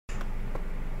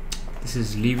This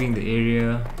is leaving the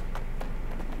area.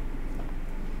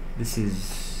 This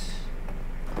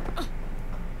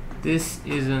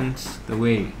isn't the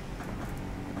way.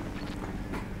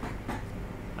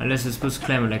 Unless it's supposed to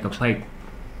climb like a pipe.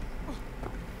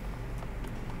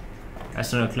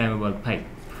 That's not a climbable pipe.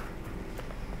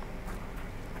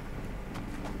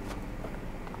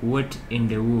 What in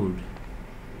the wood?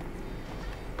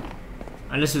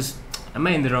 Unless it's... Am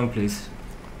I in the wrong place?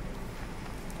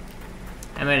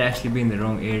 I might actually be in the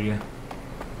wrong area.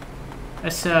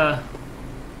 Let's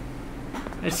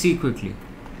see quickly.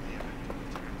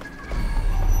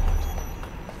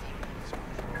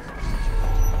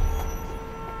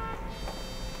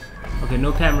 Okay,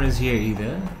 no cameras here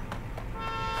either.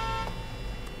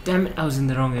 Damn it, I was in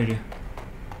the wrong area.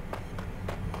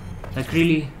 Like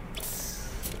really?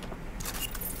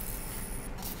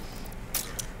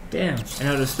 Damn, and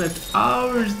I would have spent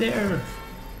hours there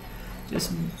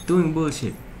just doing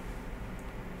bullshit.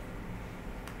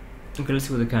 Okay, let's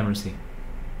see what the cameras see.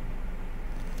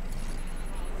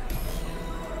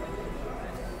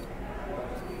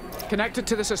 Connected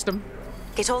to the system.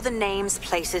 Get all the names,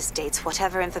 places, dates,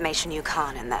 whatever information you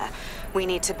can in there. We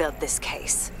need to build this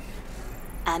case.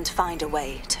 And find a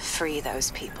way to free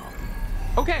those people.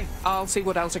 Okay, I'll see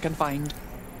what else I can find.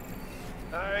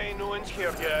 Aye, no one's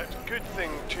here yet. Good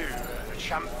thing, too. The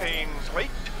champagne's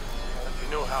late. And you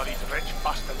know how these rich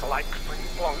bastards like free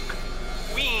plunk.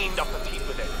 We ain't up the teeth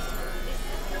with it.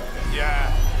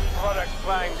 Yeah, products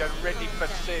primed and ready for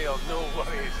sale, no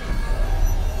worries.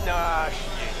 Nah,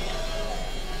 shit.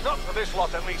 Not for this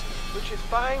lot, at least, which is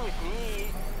fine with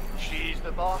me. She's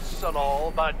the boss and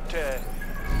all, but,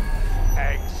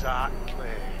 exactly.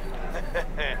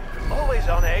 Always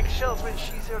on eggshells when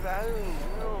she's around,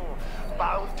 you know.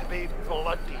 Bound to be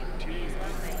bloody, too.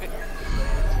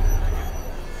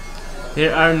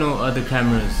 There are no other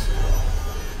cameras.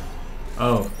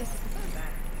 Oh.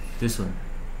 This one.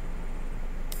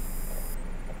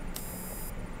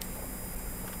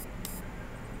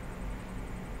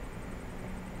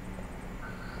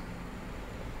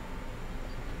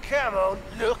 Come on,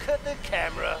 look at the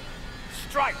camera.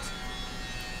 Straight.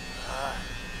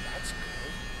 That's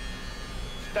good.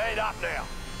 Stand up now.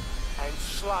 And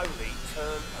slowly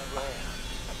turn around.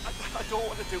 I don't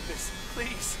want to do this.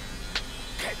 Please.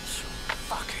 Get your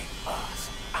fucking ass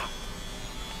up.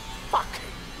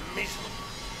 Fucking miserable.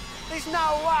 There's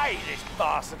no way this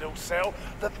bastard will sell.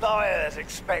 The buyers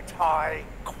expect high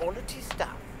quality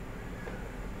stuff.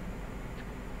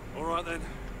 Alright then,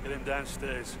 get him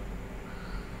downstairs.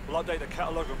 We'll update the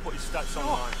catalogue and put his stats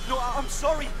online. No, I'm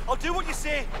sorry. I'll do what you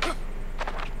say.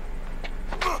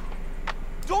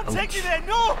 Don't take me there,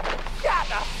 no! Shut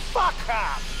the fuck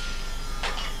up!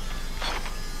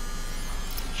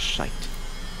 Shite.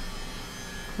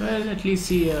 Well, at least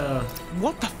he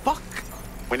What the fuck?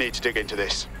 We need to dig into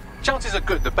this. Chances are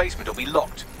good the basement will be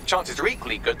locked. Chances are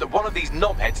equally good that one of these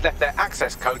knobheads left their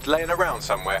access codes laying around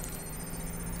somewhere.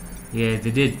 Yeah,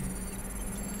 they did.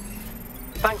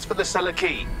 Thanks for the cellar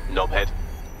key, knobhead.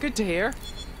 Good to hear.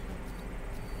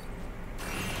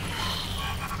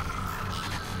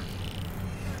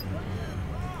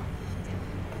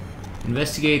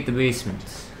 Investigate the basement.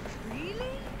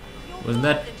 Wasn't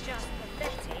that?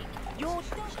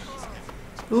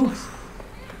 Oof.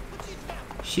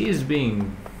 She is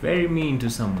being very mean to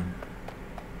someone.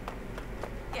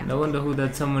 No wonder who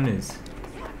that someone is.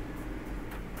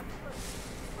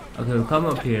 Okay, we'll come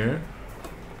up here.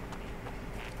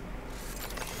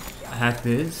 Hack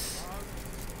this.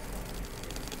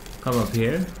 Come up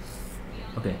here.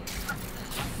 Okay.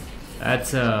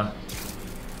 That's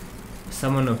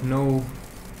someone of no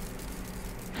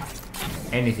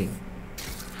anything.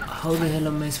 How the hell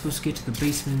am I supposed to get to the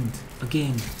basement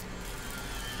again?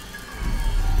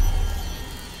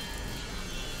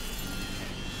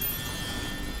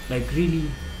 Like really?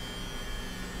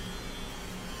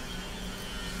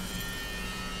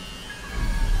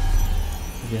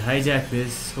 Okay, hijack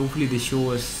this. Hopefully they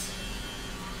show us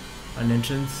an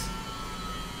entrance.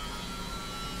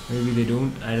 Maybe they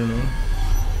don't, I don't know.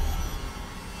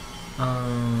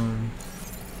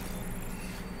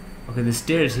 Okay, the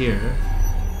stairs here.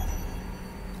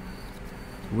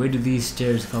 Where do these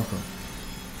stairs come from?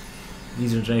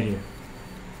 These ones right here.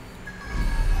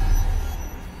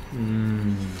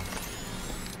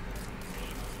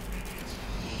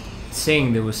 It's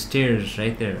saying there were stairs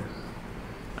right there.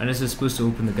 Unless we're supposed to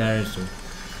open the garage door.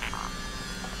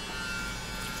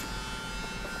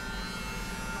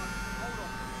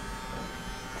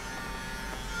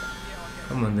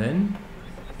 Come on then.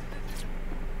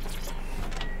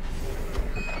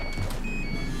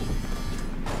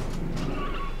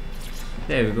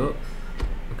 There we go.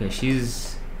 Okay,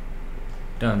 she's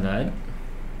done that.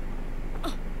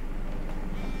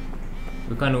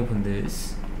 We can't open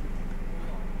this.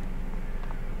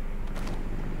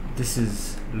 This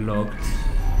is locked.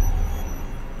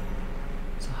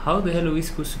 So how the hell are we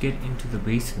supposed to get into the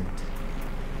basement?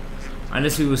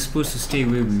 Unless we were supposed to stay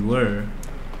where we were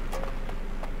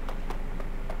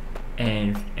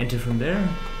and enter from there?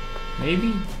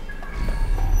 Maybe?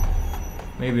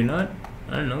 Maybe not?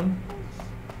 I don't know.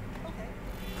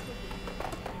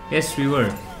 Yes, we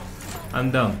were.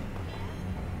 I'm dumb.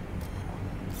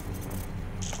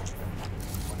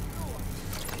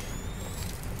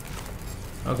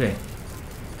 Okay.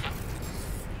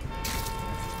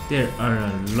 There are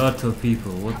a lot of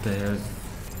people. What the hell?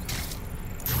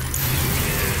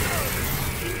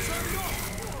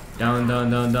 Down, down,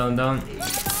 down, down, down.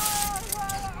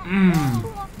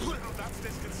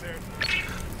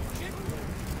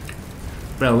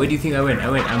 Bro, where do you think I went?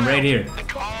 I'm right here.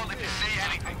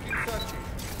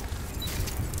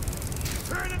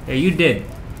 Hey, you dead.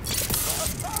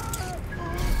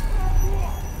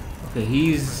 Okay,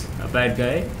 he's a bad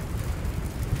guy.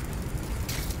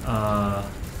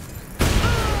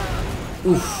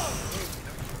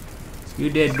 Oof. You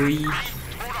dead, boy.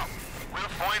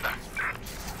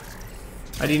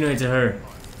 How do you know it's a her?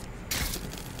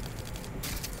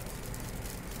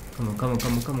 Come on, come on,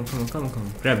 come on, come on, come on, come on, come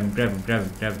on. Grab him, grab him, grab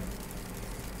him, grab him.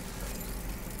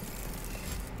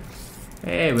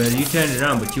 Hey, well, you turned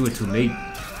around, but you were too late.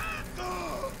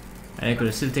 And I could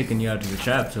have still taken you out of the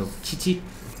trap, so cheat.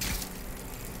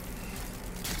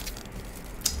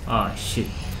 Ah, shit.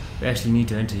 We actually need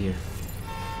to enter here.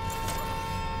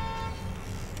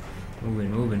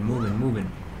 Moving, moving, moving,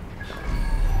 moving.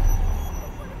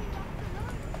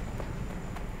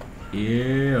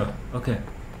 Yeah, okay.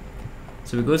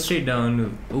 So we go straight down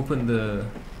to open the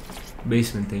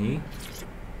basement thingy.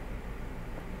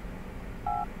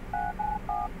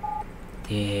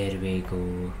 There we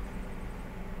go.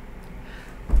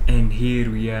 And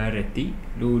here we are at the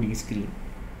loading screen.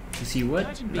 To see what?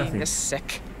 Imagine being Nothing. this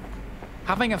sick.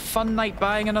 Having a fun night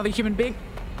buying another human being.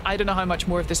 I don't know how much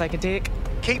more of this I can take.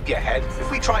 Keep your head.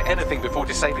 If we try anything before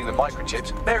disabling the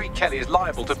microchips, Mary Kelly is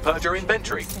liable to purge her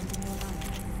inventory.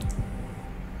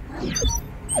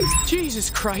 Jesus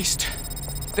Christ.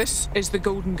 This is the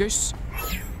Golden Goose.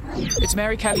 It's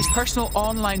Mary Kelly's personal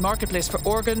online marketplace for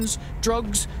organs,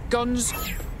 drugs, guns,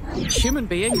 human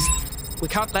beings. We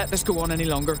can't let this go on any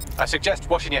longer. I suggest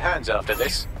washing your hands after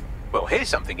this. Well, here's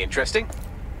something interesting.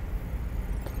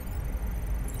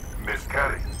 Miss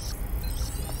Kelly,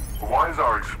 why is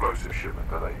our explosive shipment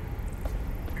delayed?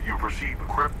 You've received the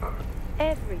crypto.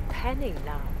 Every penny,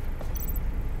 love.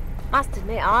 Must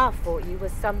admit, I thought you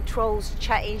was some trolls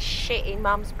chatting shit in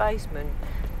Mum's basement.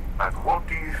 And what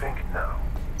do you think now?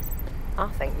 I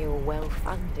think you were well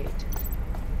funded.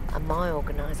 And my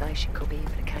organisation could be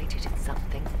implicated in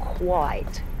something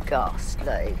quite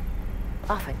ghastly.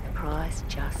 I think the price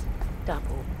just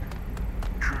doubled.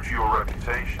 True to your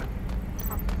reputation.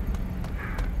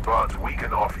 But we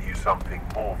can offer you something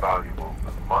more valuable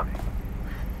than money.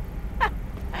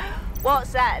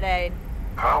 What's that then?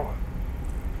 Power.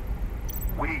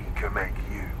 We can make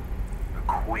you the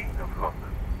Queen of London.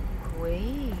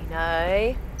 Queen,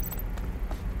 eh?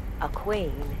 A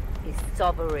queen is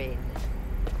sovereign,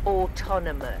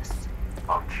 autonomous.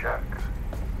 Unchecked.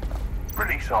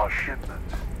 Release our shipment,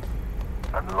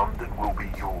 and London will be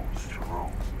yours to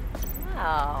rule. Oh,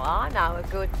 I know a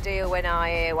good deal when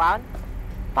I hear one.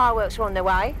 Fireworks are on their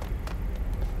way.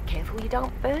 Careful you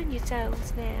don't burn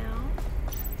yourselves now.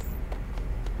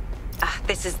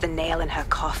 This is the nail in her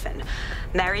coffin.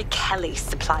 Mary Kelly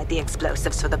supplied the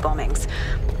explosives for the bombings.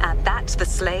 Add that to the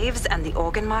slaves and the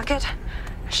organ market,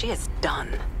 she is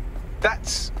done.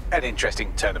 That's an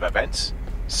interesting turn of events.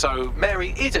 So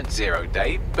Mary isn't Zero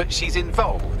Day, but she's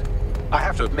involved. I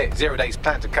have to admit, Zero Day's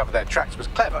plan to cover their tracks was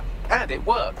clever, and it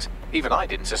worked. Even I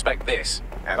didn't suspect this,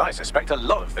 and I suspect a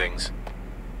lot of things.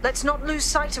 Let's not lose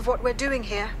sight of what we're doing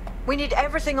here. We need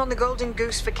everything on the Golden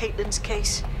Goose for Caitlin's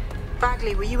case.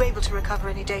 Bagley, were you able to recover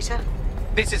any data?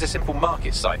 This is a simple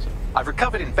market site. I've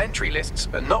recovered inventory lists,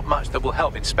 but not much that will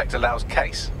help Inspector Lau's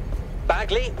case.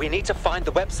 Bagley, we need to find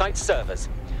the website servers.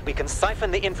 We can siphon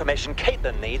the information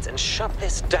Caitlin needs and shut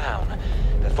this down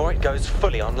before it goes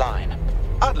fully online.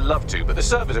 I'd love to, but the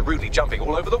servers are rudely jumping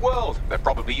all over the world. They're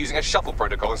probably using a shuffle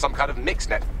protocol and some kind of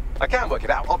mixnet. I can work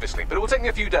it out, obviously, but it will take me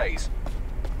a few days.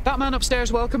 That man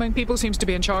upstairs welcoming people seems to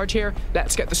be in charge here.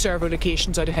 Let's get the server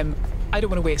locations out of him. I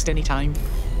don't want to waste any time.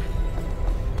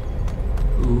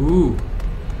 Ooh,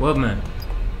 what man?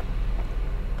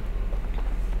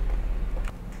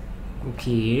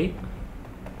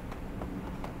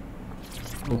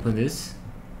 Open this.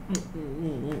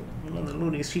 Another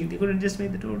loading screen. They could have just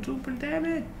made the door open. Damn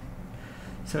it!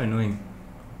 So annoying.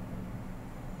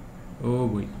 Oh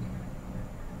boy.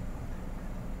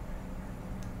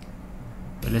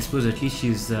 Well, I suppose at least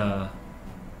she's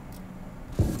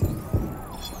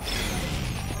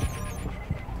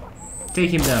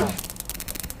take him down.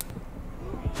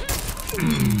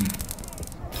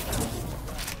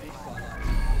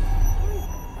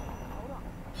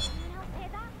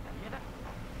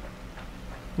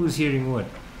 Who's hearing what?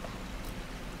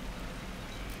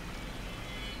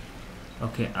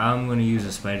 Okay, I'm gonna use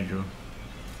a spider drone.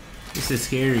 This is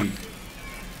scary.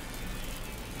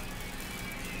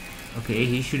 Okay,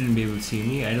 he shouldn't be able to see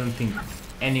me. I don't think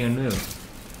anyone will.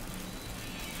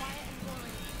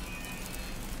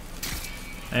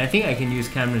 And I think I can use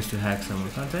cameras to hack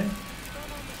someone, can't I?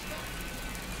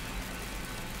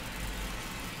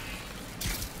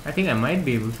 I think I might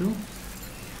be able to.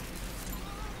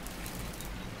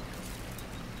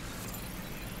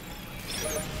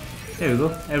 There we go.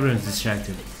 Everyone's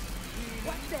distracted.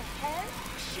 What the hell?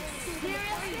 Seriously?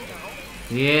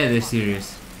 Yeah, they're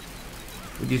serious.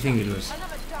 What do you think it was?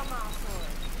 Another dumb asshole.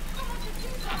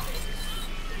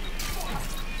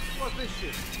 What's this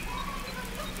shit?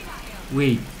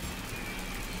 Wait.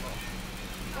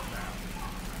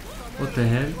 What the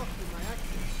hell?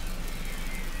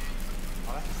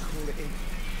 I'll have to call it in.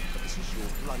 But this is your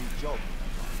bloody job.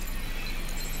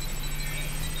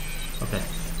 Okay.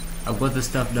 I've got the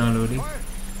stuff downloading.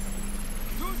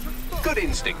 Good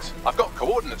instincts. I've got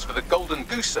coordinates for the Golden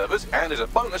Goose servers, and as a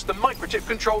bonus, the microchip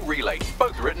control relay.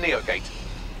 Both are at Neogate.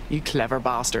 You clever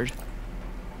bastard.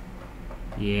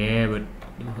 Yeah, but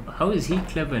how is he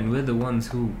clever and we're the ones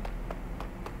who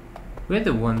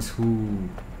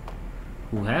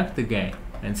hacked the guy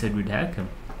and said we'd hack him.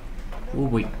 Oh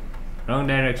wait, wrong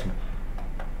direction.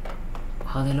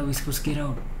 How the hell are we supposed to get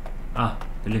out? Ah,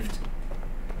 the lift.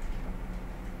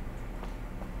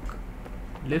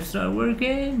 Lift's not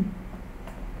working.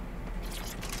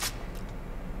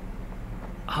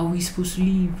 How are we supposed to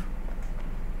leave?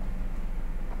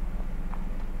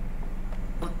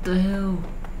 What the hell?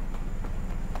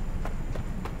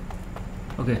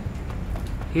 Okay,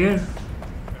 here.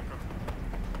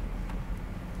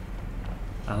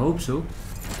 I hope so.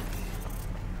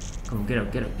 Come on, get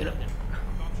out, get out, get out.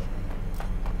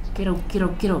 Get out, get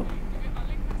out, get out.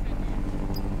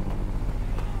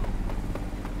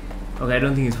 Okay, I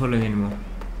don't think it's following anymore.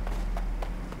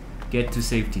 Get to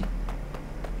safety.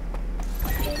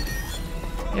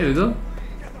 There we go.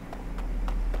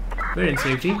 We're in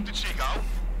safety.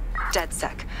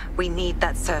 DedSec, we need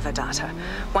that server data.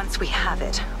 Once we have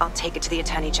it, I'll take it to the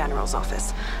Attorney General's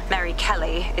office. Mary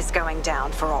Kelly is going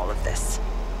down for all of this.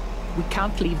 We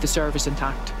can't leave the servers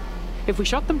intact. If we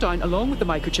shut them down along with the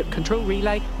microchip control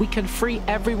relay, we can free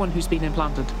everyone who's been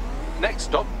implanted. Next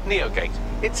stop, Neogate.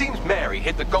 It seems Mary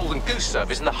hid the Golden Goose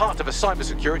service in the heart of a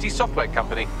cybersecurity software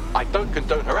company. I don't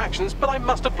condone her actions, but I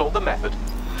must applaud the method.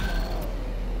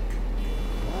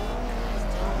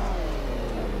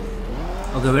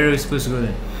 Okay, where are we supposed to go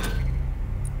then?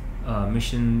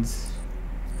 Missions.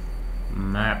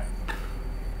 Map.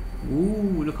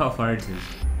 Ooh, look how far it is.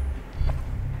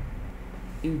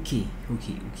 Okay.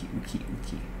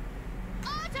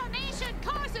 Automation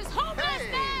causes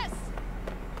homelessness!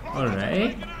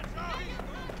 Alright.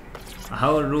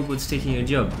 How are robots taking your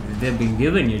job? They've been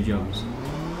given your jobs.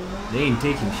 They ain't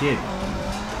taking shit.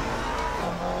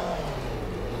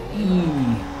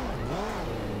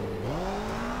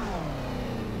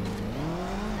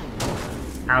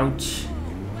 Ouch.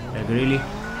 Like really?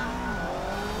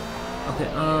 Okay,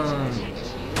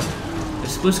 we're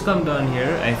supposed to come down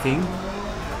here, I think.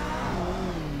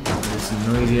 There's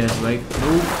no idea like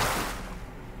nope.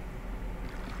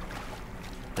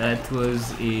 That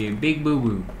was a big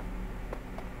boo-boo.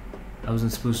 I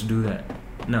wasn't supposed to do that.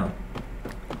 No.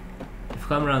 If I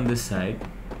come around this side.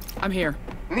 I'm here.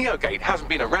 Neogate hasn't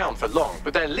been around for long,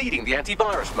 but they're leading the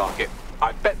antivirus market.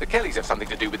 I bet the Kellys have something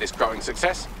to do with this growing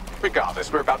success. Regardless,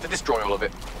 we're about to destroy all of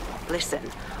it. Listen,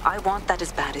 I want that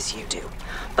as bad as you do.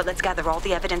 But let's gather all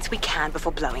the evidence we can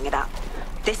before blowing it up.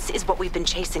 This is what we've been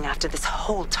chasing after this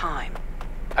whole time.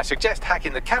 I suggest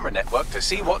hacking the camera network to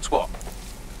see what's what.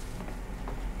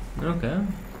 Okay.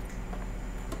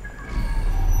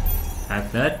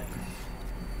 Hack that.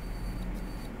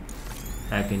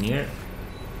 Hack in here.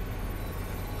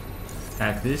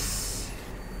 Hack this.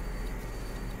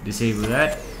 Disable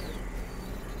that.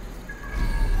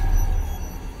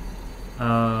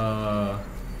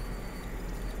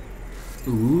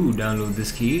 Ooh, download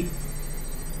this key.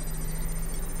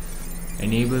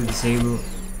 Enable, disable.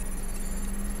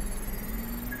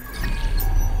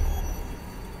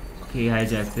 Okay,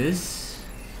 hijack this.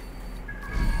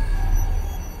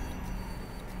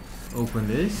 Open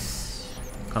this.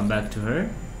 Come back to her.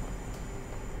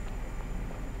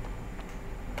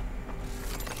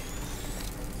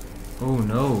 Oh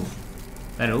no,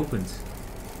 that opens.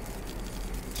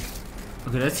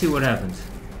 Okay, let's see what happens.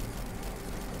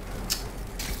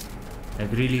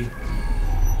 Like really?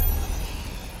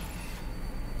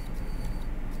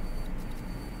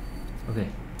 Okay,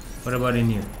 what about in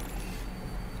here?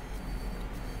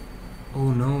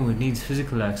 Oh no, it needs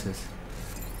physical access.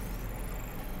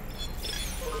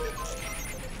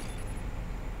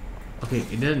 Okay,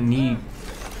 it doesn't need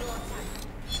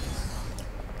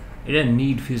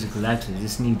physical access, it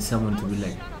just needs someone to be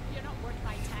like,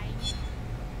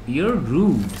 you're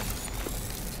rude.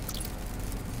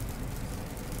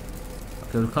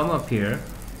 Okay, we'll come up here.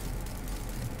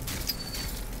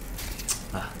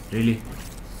 Ah, really?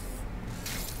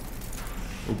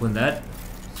 Open that.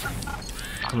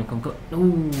 Come on, come on.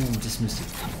 No, just missed it.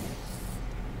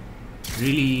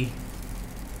 Really?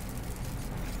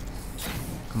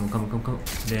 Come on, come on, come on, come on.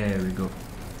 There we go.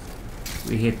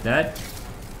 We hit that.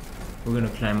 We're gonna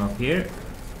climb up here.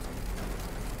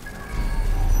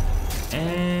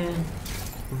 And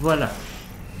voila.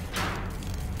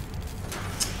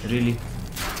 Really?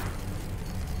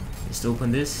 Just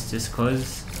open this just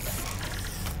cause.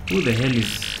 Who the hell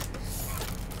is?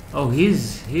 Oh,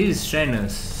 he's trying to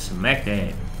smack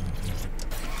that.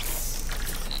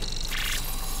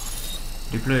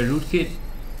 Deploy rootkit.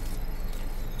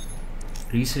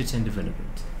 Research and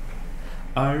development.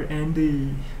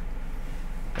 R&D.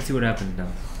 Let's see what happens now.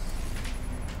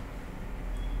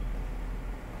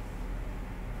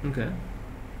 Okay.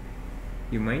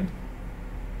 You mind?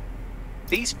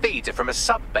 These feeds are from a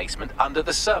sub-basement under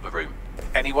the server room.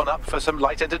 Anyone up for some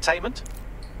light entertainment?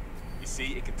 You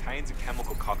see, it contains a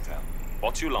chemical cocktail.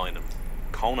 Botulinum,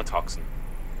 conotoxin,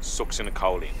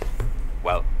 succinylcholine.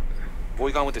 Well,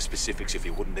 avoid going into specifics if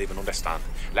you wouldn't even understand.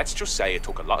 Let's just say it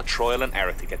took a lot of trial and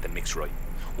error to get the mix right.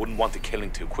 Wouldn't want it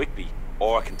killing too quickly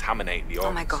or contaminating the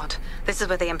organs. Oh my god, this is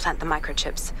where they implant the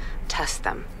microchips. Test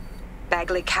them.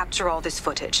 Bagley, capture all this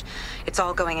footage. It's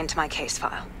all going into my case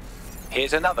file.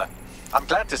 Here's another. I'm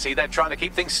glad to see they're trying to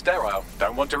keep things sterile.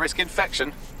 Don't want to risk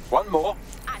infection. One more.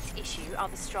 At issue are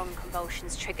the strong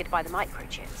convulsions triggered by the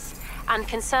microchips, and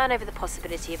concern over the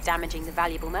possibility of damaging the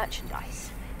valuable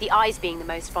merchandise, the eyes being the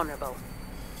most vulnerable.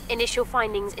 Initial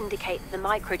findings indicate that the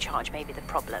microcharge may be the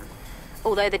problem.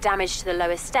 Although the damage to the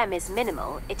lower stem is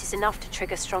minimal, it is enough to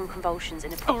trigger strong convulsions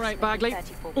in approximately All right, Bagley.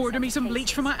 34% Order me some cases.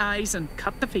 bleach for my eyes and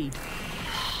cut the feed.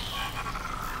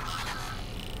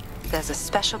 There's a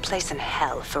special place in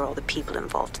hell for all the people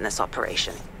involved in this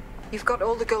operation. You've got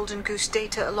all the Golden Goose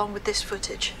data along with this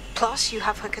footage. Plus, you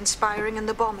have her conspiring in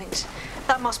the bombings.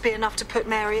 That must be enough to put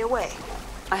Mary away.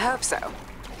 I hope so.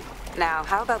 Now,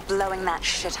 how about blowing that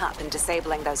shit up and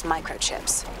disabling those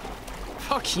microchips?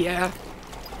 Fuck yeah.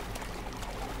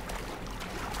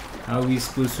 How are we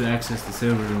supposed to access the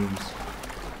server rooms?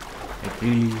 Like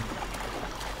really?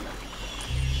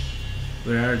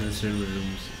 Where are the server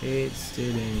rooms? It's still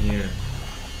in here.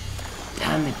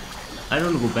 Damn it. I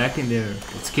don't want to go back in there.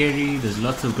 It's scary, there's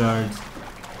lots of guards.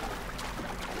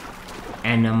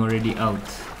 And I'm already out.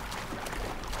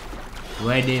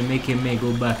 Why they making me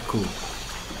go back? Cool.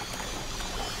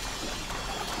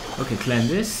 Okay, climb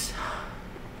this.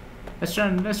 Let's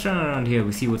run around here,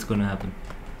 we see what's gonna happen.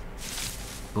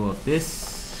 Go up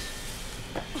this.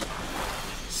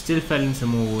 Still fell in some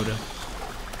more water.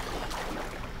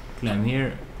 Climb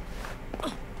here.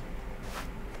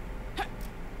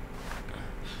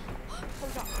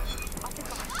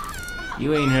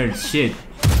 You ain't heard shit.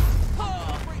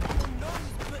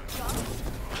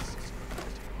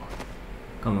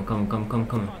 Come on, come on, come on, come on,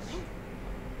 come on.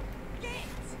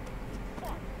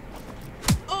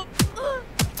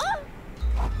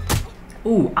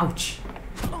 Oh, ouch.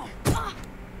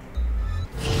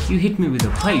 You hit me with a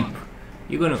pipe.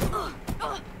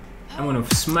 I'm gonna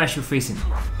smash your face in.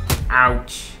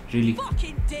 Ouch. Really?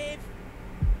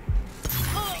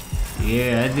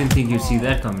 Yeah, I didn't think you'd see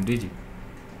that coming, did you?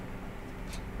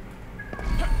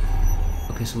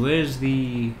 Okay, so where's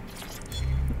the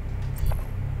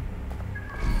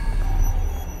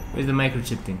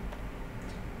microchip thing?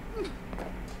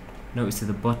 No, it's at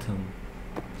the bottom.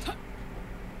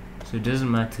 So it doesn't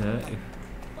matter if...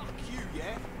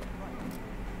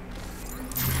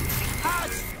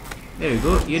 There we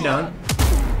go, you're down.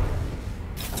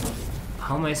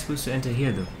 How am I supposed to enter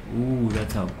here though? Ooh,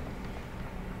 that's how.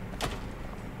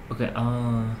 Okay,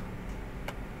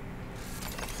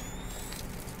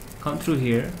 come through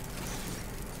here.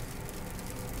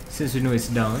 Since we know it's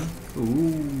down.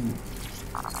 Ooh.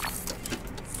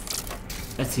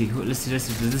 Let's see. Let's see.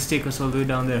 Does this take us all the way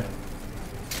down there?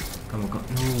 Come on, come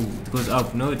on. No, it goes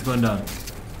up. No, it's gone down.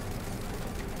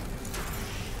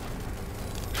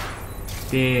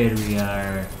 There we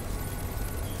are.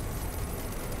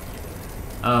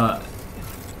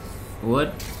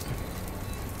 What?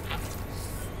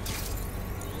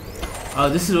 Oh,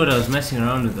 this is what I was messing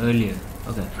around with earlier.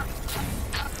 Okay.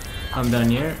 Come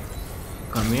down here.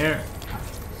 Come here.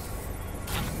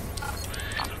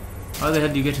 How the hell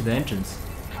do you get to the entrance?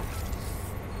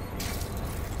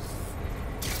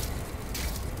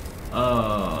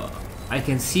 I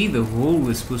can see the hole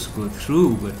we're supposed to go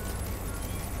through, but...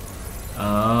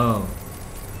 Oh.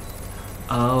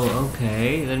 Oh,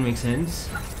 okay. That makes sense.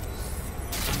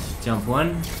 Jump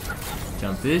one.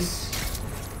 Jump this.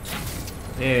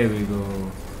 There we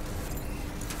go.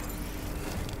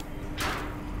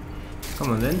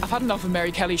 Come on then. I've had enough of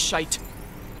Mary Kelly's shite.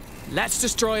 Let's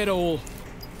destroy it all.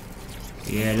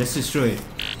 Yeah, let's destroy it.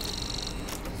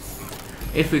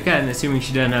 If we can, assuming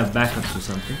she doesn't have backups or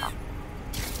something.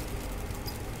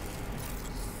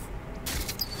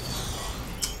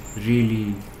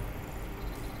 Really?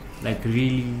 Like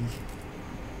really?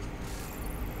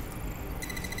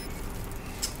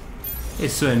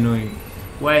 It's so annoying.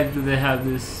 Why do they have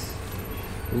this?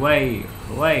 Why?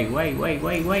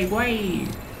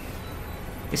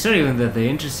 It's not even that they're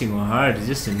interesting or hard, it's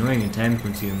just annoying and time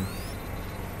consuming.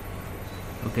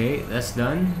 Okay, that's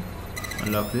done.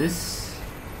 Unlock this.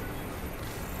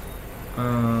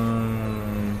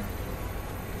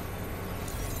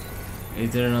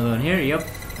 Is there another one here? Yep.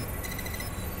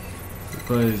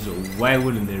 Because why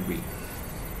wouldn't there be?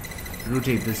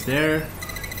 Rotate this there.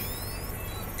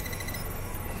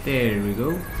 There we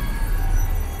go.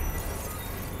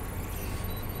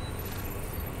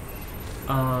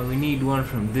 We need one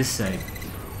from this side.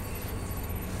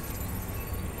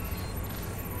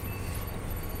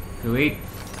 Okay, wait.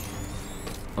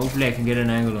 Hopefully I can get an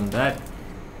angle on that.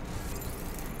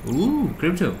 Ooh,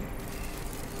 crypto.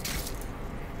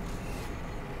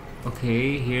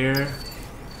 Okay, here.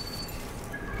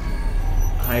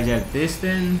 Hijack this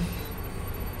then.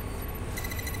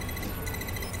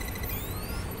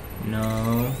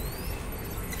 No.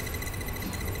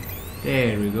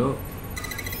 There we go.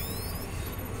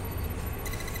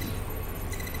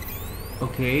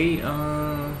 Okay,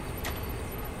 how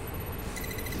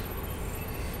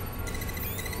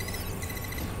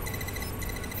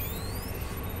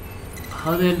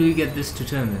the hell do we get this to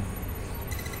turn then?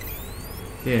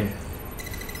 There.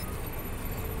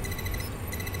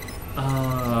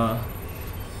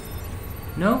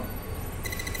 No?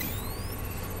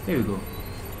 There we go.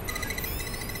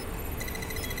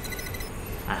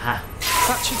 Aha.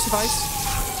 That should suffice.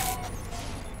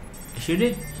 Should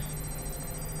it?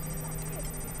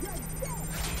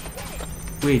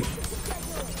 Wait.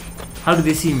 How do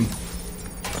they see me?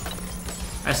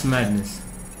 That's madness.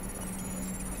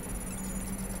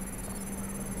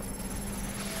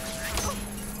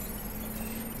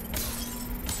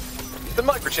 The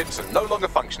microchips are no longer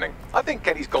functioning. I think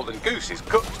Kenny's golden goose is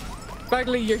cooked.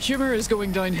 Bagley, your humor is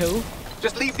going downhill.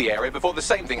 Just leave the area before the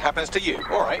same thing happens to you,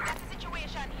 alright?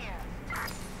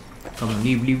 Come on,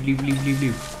 leave.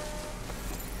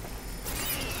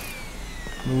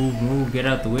 Move, get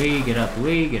out the way, get out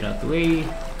the way.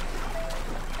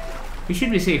 We should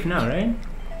be safe now, right?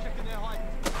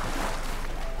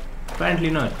 Apparently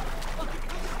not.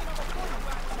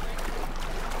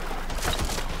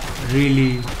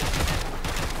 Really?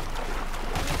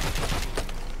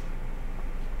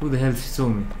 Who the hell saw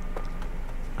me?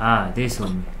 Ah, they saw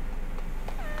me.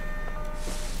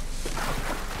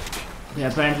 Okay,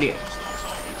 apparently.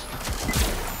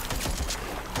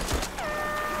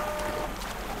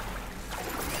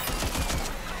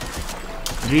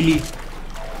 Really?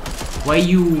 Why are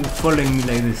you following me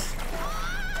like this?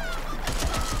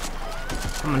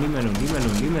 Come on, leave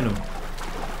me alone.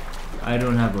 I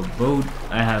don't have a boat.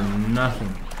 I have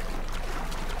nothing.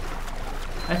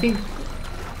 I think...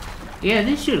 Yeah,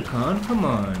 this should count. Come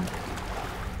on.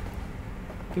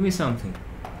 Give me something.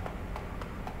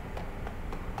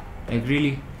 Like,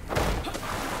 really?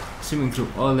 Swimming through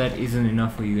all that isn't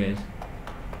enough for you guys.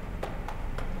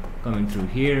 Coming through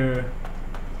here.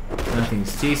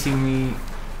 Nothing's chasing me.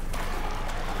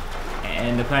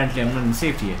 And apparently I'm not in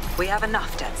safety yet. We have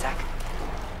enough, DedSec.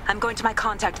 I'm going to my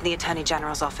contact in the Attorney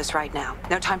General's office right now.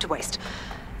 No time to waste.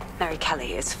 Mary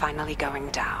Kelly is finally going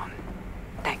down.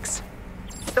 Thanks.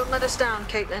 Don't let us down,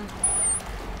 Caitlin.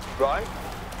 Right?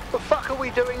 What the fuck are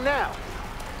we doing now?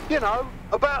 You know,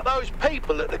 about those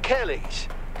people at the Kellys.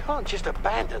 Can't just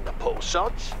abandon the poor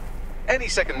sods. Any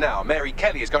second now, Mary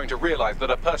Kelly is going to realize that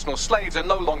her personal slaves are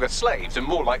no longer slaves and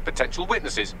more like potential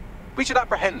witnesses. We should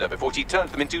apprehend her before she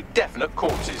turns them into definite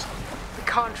corpses. We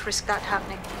can't risk that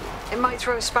happening. It might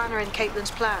throw a spanner in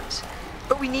Caitlin's plans.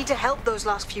 But we need to help those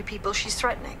last few people she's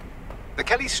threatening. The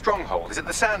Kelly's stronghold is at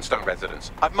the Sandstone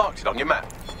residence. I've marked it on your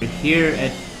map. Here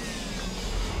at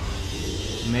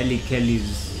Mary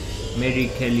Kelly's,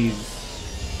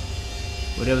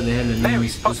 whatever the hell her name is.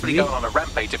 Mary's possibly going on a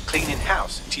rampage of cleaning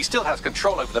house. She still has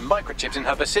control over the microchips in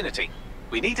her vicinity.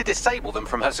 We need to disable them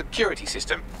from her security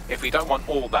system if we don't want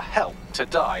all the help to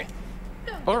die.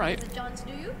 All right.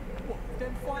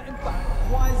 Them fighting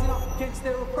back, rising up against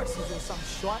their oppressors in some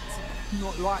shite?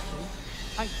 Not likely.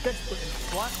 Ain't desperate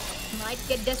enough, right? Might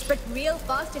get desperate real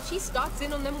fast if she starts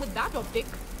in on them with that optic.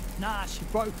 Nah, she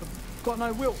broke them. Got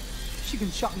no will. She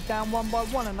can shut them down one by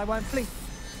one and they won't blink.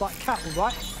 Like cattle,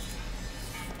 right?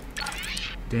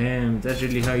 Damn, that's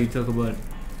really how you talk about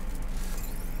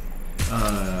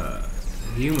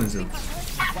humans though.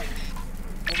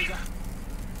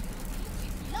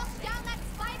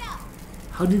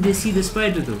 How did they see the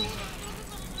spider though?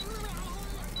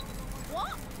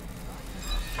 What?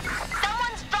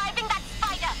 Someone's driving that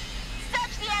spider.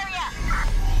 Search the area.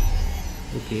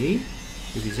 Okay,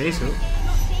 if you say so. Not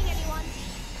seeing anyone.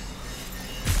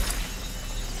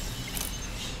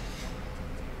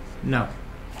 Now,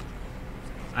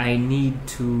 I need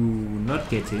to not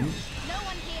get in. No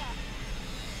one here.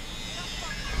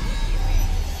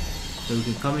 So we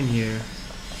can come in here.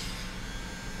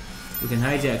 We can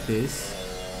hijack this.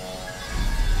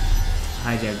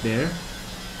 Hijack there.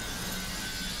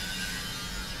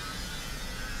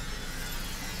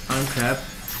 Untrap.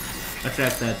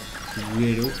 Attract that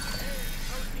weirdo.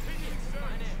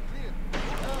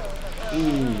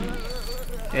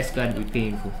 Ooh. That's gotta be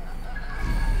painful.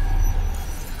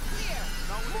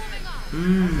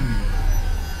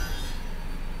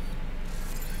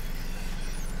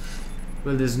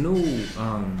 Well, there's no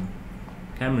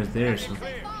cameras there, so.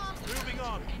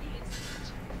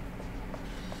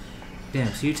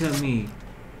 Damn, so you tell me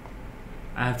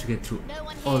I have to get through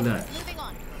all that.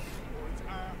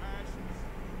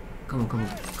 Come on, come on.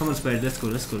 Come on, Spider, let's go,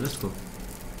 let's go, let's go.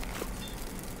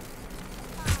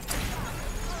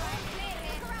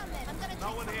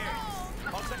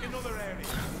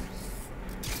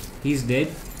 He's dead.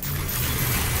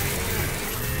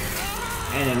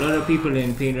 And a lot of people are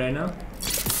in pain right now.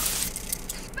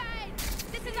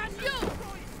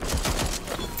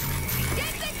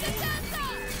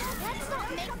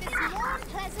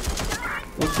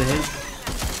 What the hell?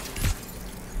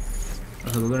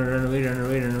 Okay, we're gonna run away, run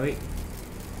away, run away.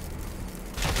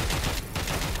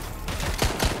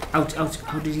 Ouch, ouch.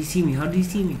 How did he see me? How did he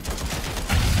see me?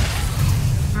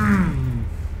 I'm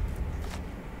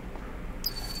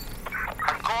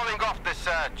calling off the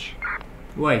search.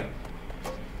 Why?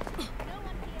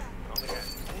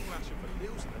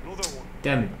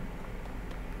 Damn it.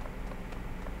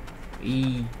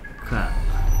 Crap.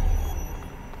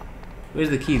 Where's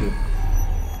the key though?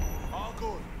 All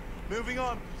good. Moving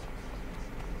on.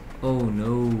 Oh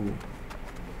no.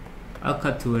 I'll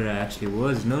cut to where I actually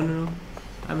was. No, no, no.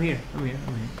 I'm here. I'm here.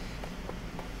 I'm here.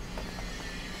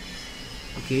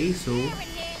 Okay, so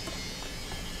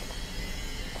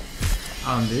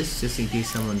on this, just in case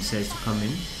someone decides to come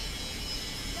in.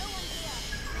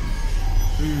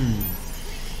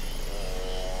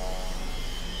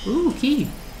 Ooh, key.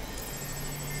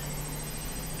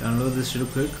 Download this real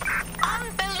quick.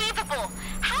 Unbelievable!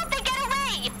 How'd they get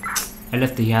away? I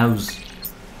left the house.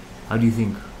 How do you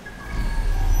think?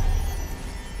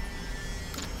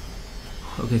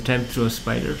 Okay, time to throw a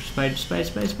spider. Spider, spider,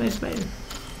 spider, spider, spider.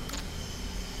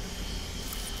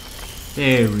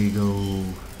 There we go.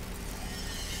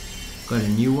 Got a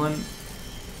new one.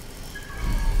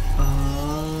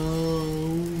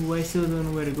 Oh, I still don't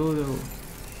know where to go though.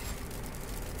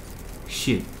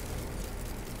 Shit.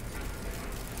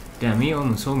 Damn, he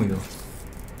almost saw me though.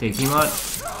 Take him out.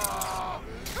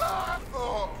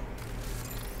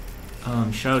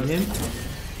 Shroud him.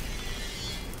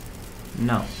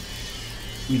 Now,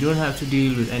 we don't have to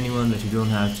deal with anyone that you don't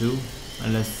have to,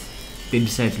 unless they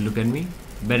decide to look at me.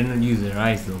 Better not use their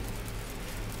eyes though.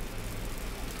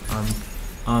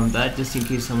 That just in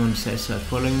case someone decides to start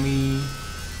following me.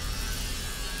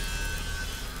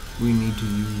 We need to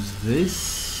use this.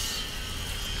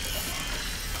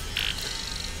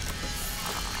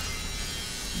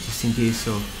 Just in case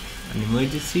of an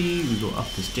emergency, we go up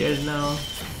the stairs now.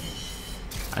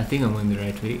 I think I'm going the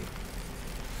right way.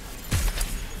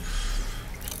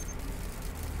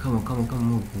 Come on, come on, come on,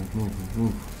 move, move, move, move,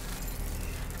 move.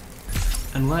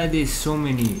 And why are there so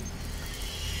many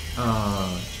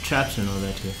traps and all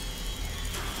that here?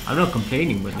 I'm not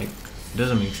complaining, but like, it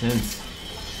doesn't make sense.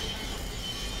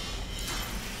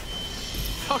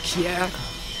 Fuck yeah.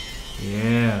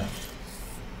 Yeah.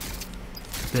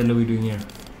 What the hell are we doing here?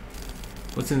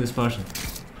 What's in this parcel?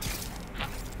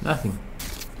 Nothing.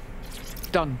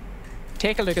 Done.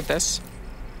 Take a look at this.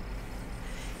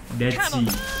 Dead Sea.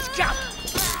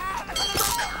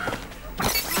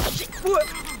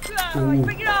 Ooh.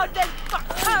 Bring it on then, fuck!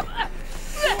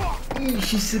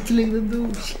 She's settling the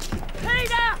door.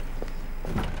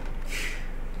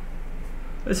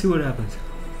 Let's see what happens.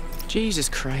 Jesus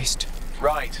Christ.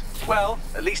 Right. Well,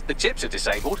 at least the chips are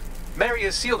disabled. Mary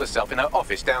has sealed herself in her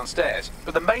office downstairs,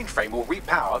 but the mainframe will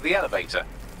repower the elevator.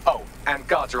 Oh, and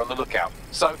guards are on the lookout,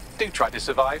 so do try to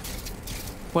survive.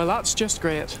 Well, that's just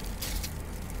great.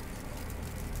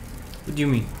 What do you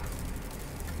mean?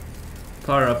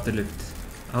 Power up the lift.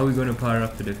 How are we gonna power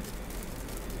up the lift?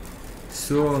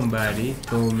 Somebody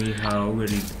told me how we're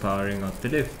powering up the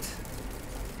lift.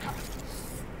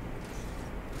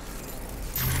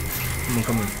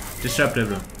 Come on. Disrupt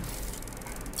everyone.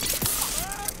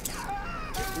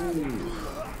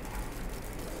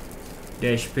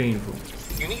 Dash painful.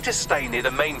 You need to stay near the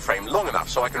mainframe long enough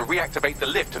so I can reactivate the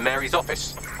lift to Mary's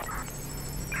office.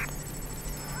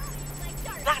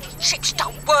 Bloody chips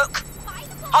don't work.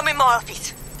 I'm in my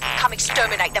office. Come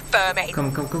exterminate the vermin.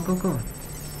 Come on.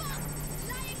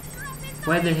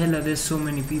 Why the hell are there so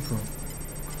many people?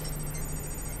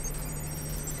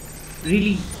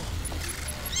 Really?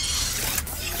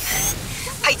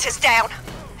 Peter's down.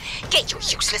 Get your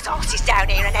useless asses down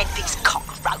here and end these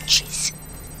cockroaches.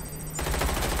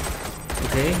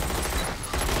 Okay.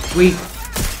 Wait.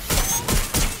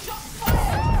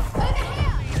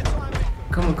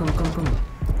 Come on.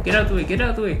 Get out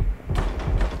the way.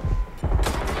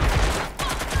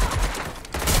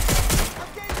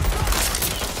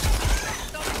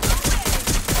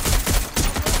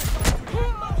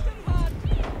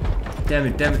 Damn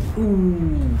it.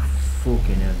 Ooh,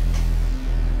 fucking hell.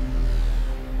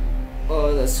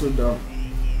 Oh, that's so dumb.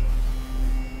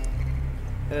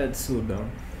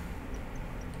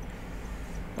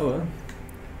 Oh well.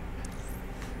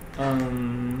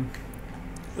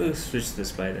 We'll switch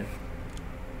this by then.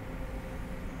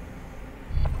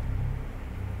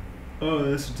 Oh,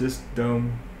 that's just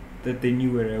dumb that they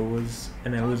knew where I was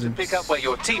and I wasn't. Pick up where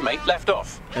your teammate left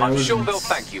off. I'm sure they'll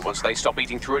thank you once they stop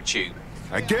eating through a tube.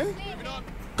 Again?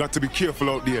 Got to be careful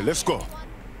out there. Let's go.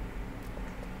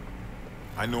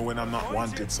 I know when I'm not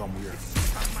wanted somewhere.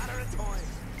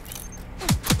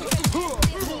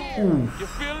 Ooh. You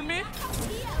feel me?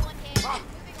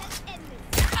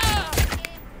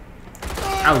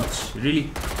 Ouch, really?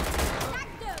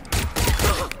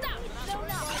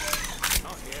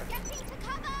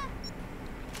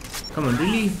 Come on,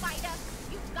 really?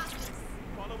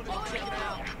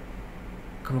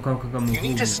 Come. You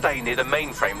need to stay near the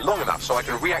mainframe long enough so I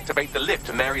can reactivate the lift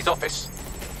to Mary's office.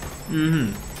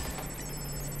 Bloody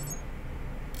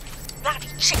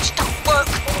chips don't work.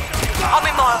 I'm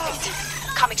in my office.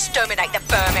 Come exterminate the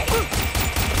vermin.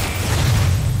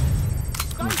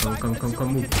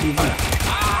 Come, move.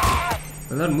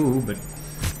 Well, not move, but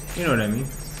you know what I mean.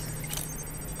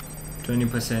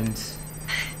 20%.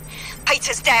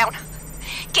 Peter's down.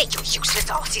 Get your useless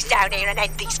asses down here and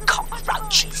end these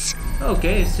cockroaches.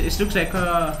 Okay, it looks like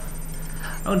I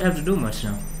don't have to do much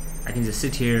now. I can just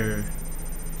sit here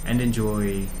and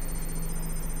enjoy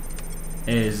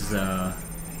as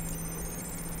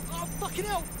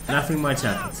nothing much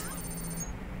happens.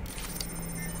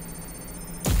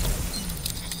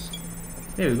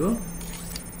 There we go.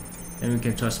 Then we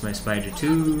can toss my spider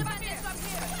too.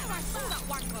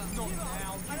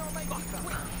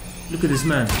 Look at this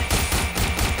man.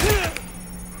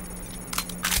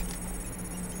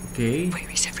 Okay. Where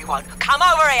is everyone? Come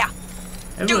over here.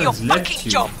 Everyone's do your left fucking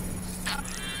you. job.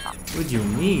 What do you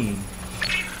mean?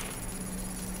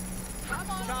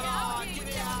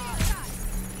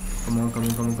 Come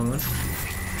on.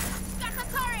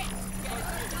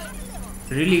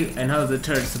 Really? And how is the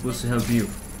turret supposed to help you?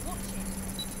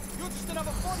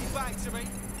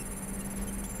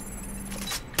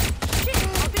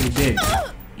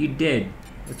 You dead.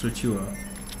 That's what you are.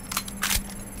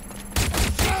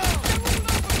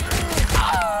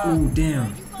 Oh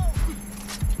damn.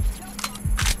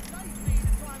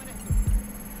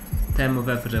 Time of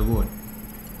effort award.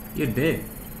 You're dead.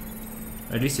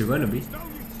 At least you're gonna be.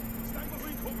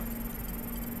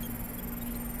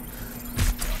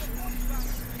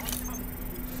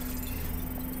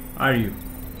 Are you?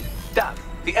 Done.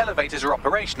 The elevators are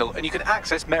operational and you can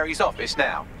access Mary's office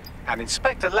now. And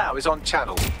Inspector Lau is on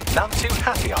channel. None too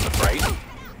happy, I'm afraid.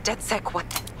 DedSec, what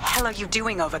the hell are you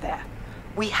doing over there?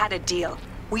 We had a deal.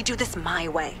 We do this my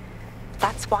way.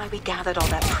 That's why we gathered all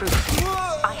that proof.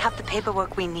 I have the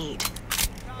paperwork we need.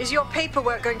 Is your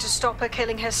paperwork going to stop her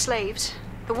killing her slaves?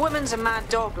 The woman's a mad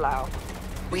dog, Lau.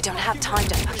 We don't have time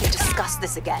to fucking discuss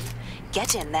this again.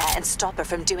 Get in there and stop her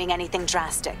from doing anything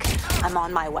drastic. I'm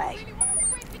on my way.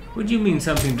 What do you mean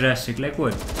something drastic? Like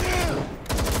what?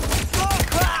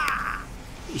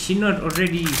 Is she not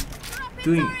already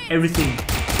doing everything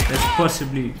that's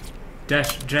possibly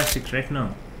drastic right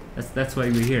now? That's why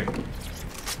we're here.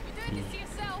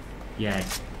 Yeah,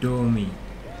 dummy.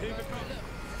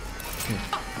 Okay.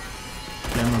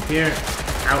 Climb up here.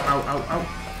 Ow, ow, ow, ow.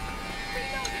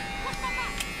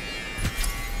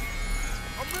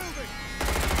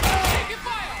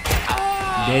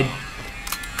 Dead.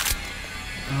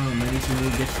 Oh, man, I need to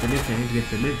get the lift. I need to get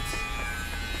the lift.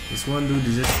 This one dude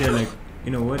is just there like,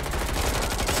 you know what?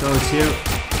 So it's here.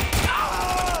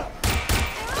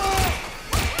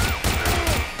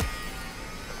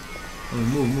 Oh,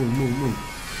 move.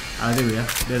 Ah, there we are.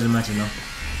 Doesn't matter now.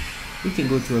 We can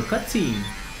go to a cutscene.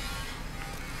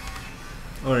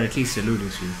 Or at least a loading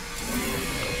screen.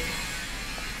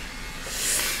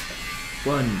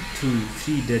 1, 2,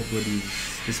 3 dead bodies.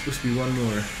 There's supposed to be one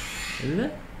more. Is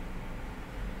there?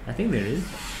 I think there is.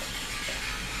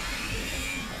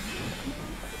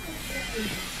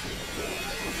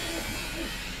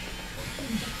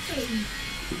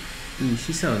 Ooh,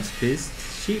 she sounds pissed.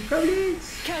 She probably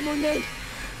is. Come on then.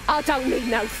 I don't need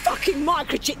no fucking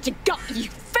microchip to gut you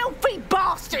filthy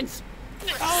bastards!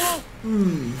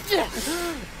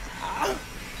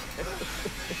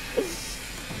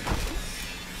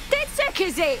 Dead sick,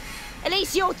 is it? At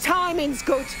least your timing's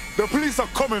good. The police are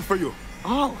coming for you.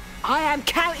 Oh, I am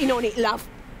counting on it, love.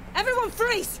 Everyone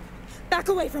freeze! Back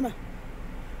away from her.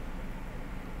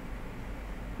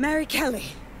 Mary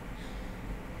Kelly,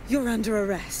 you're under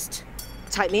arrest.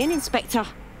 Take me in, Inspector.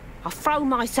 I'll throw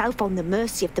myself on the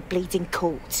mercy of the bleeding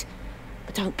court.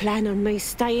 But don't plan on me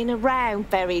staying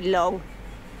around very long.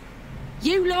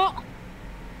 You lot!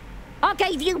 I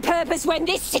gave you purpose when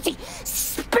this city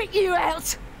spit you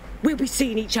out! We'll be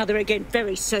seeing each other again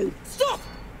very soon. Stop!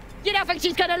 You don't think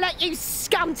she's gonna let you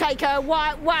scum take her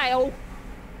white whale?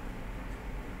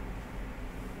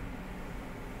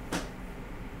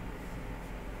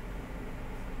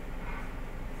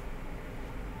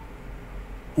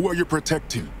 Who are you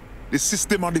protecting? The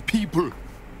system or the people?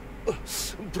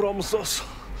 Promise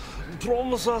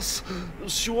us,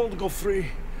 she won't go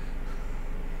free.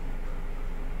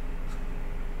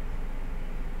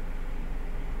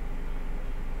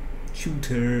 Shoot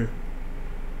her.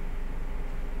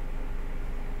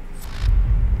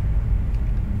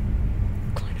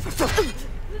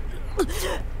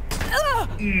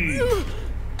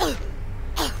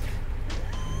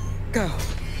 Go.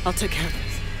 I'll take care of this.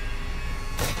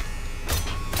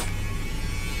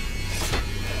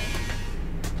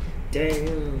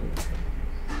 Damn.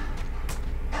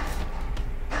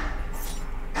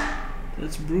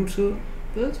 That's brutal.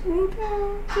 That's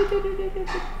brutal.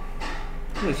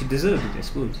 Well, she deserved it, I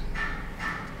suppose.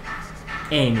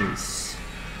 Anyways.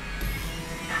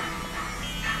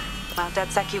 Well,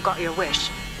 DedSec, you got your wish.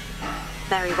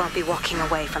 Mary won't be walking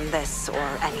away from this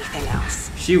or anything else.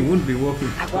 She wouldn't be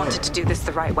walking. I wanted to do this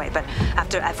the right way, but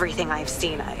after everything I've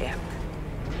seen,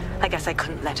 I guess I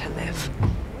couldn't let her live.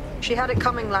 She had it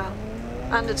coming, Lau.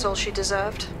 And it's all she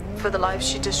deserved. For the lives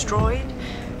she destroyed,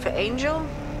 for Angel,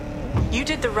 you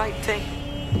did the right thing.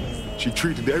 She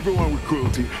treated everyone with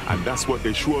cruelty, and that's what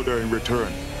they showed her in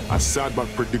return. A sad but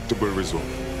predictable result.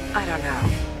 I don't know.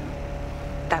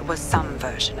 That was some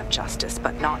version of justice,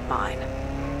 but not mine.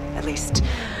 At least,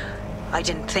 I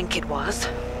didn't think it was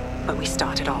when we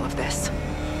started all of this.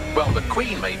 Well, the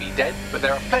Queen may be dead, but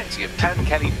there are plenty of Clan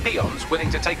Kelly peons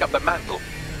willing to take up the mantle.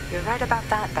 You're right about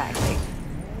that, Bagley.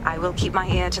 I will keep my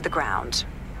ear to the ground.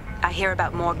 I hear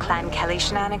about more Clan Kelly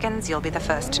shenanigans, you'll be the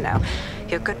first to know.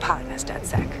 You're good partners,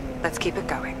 DedSec. Let's keep it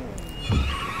going.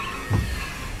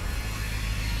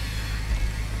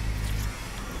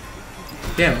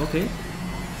 Damn, okay.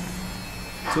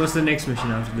 So what's the next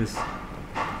mission after this?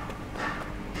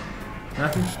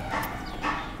 Nothing?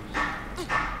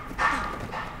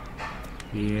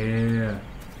 Yeah.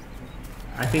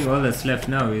 I think all that's left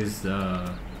now is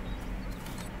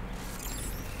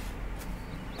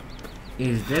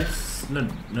that's not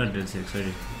DedSec,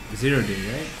 sorry. 0 day,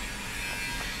 right?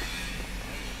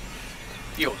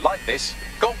 You'll like this.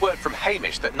 Got word from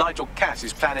Hamish that Nigel Cass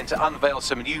is planning to unveil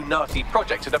some new nasty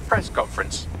project at a press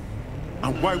conference.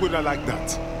 And why would I like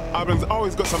that? Albian's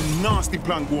always got some nasty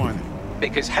plan going.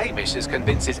 Because Hamish has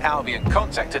convinced his Albion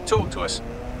contact to talk to us.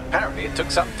 Apparently it took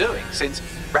some doing, since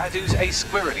Radu's a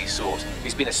squirrely sort.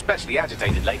 He's been especially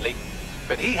agitated lately.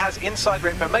 But he has insider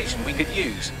information we could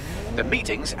use. The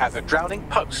meeting's at the Drowning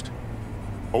Post.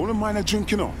 All the minor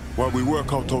drink, you know, while we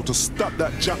work out how to stop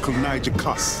that jackal Niger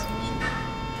cuss.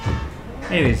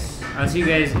 Anyways, I'll see you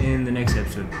guys in the next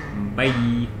episode.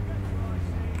 Bye.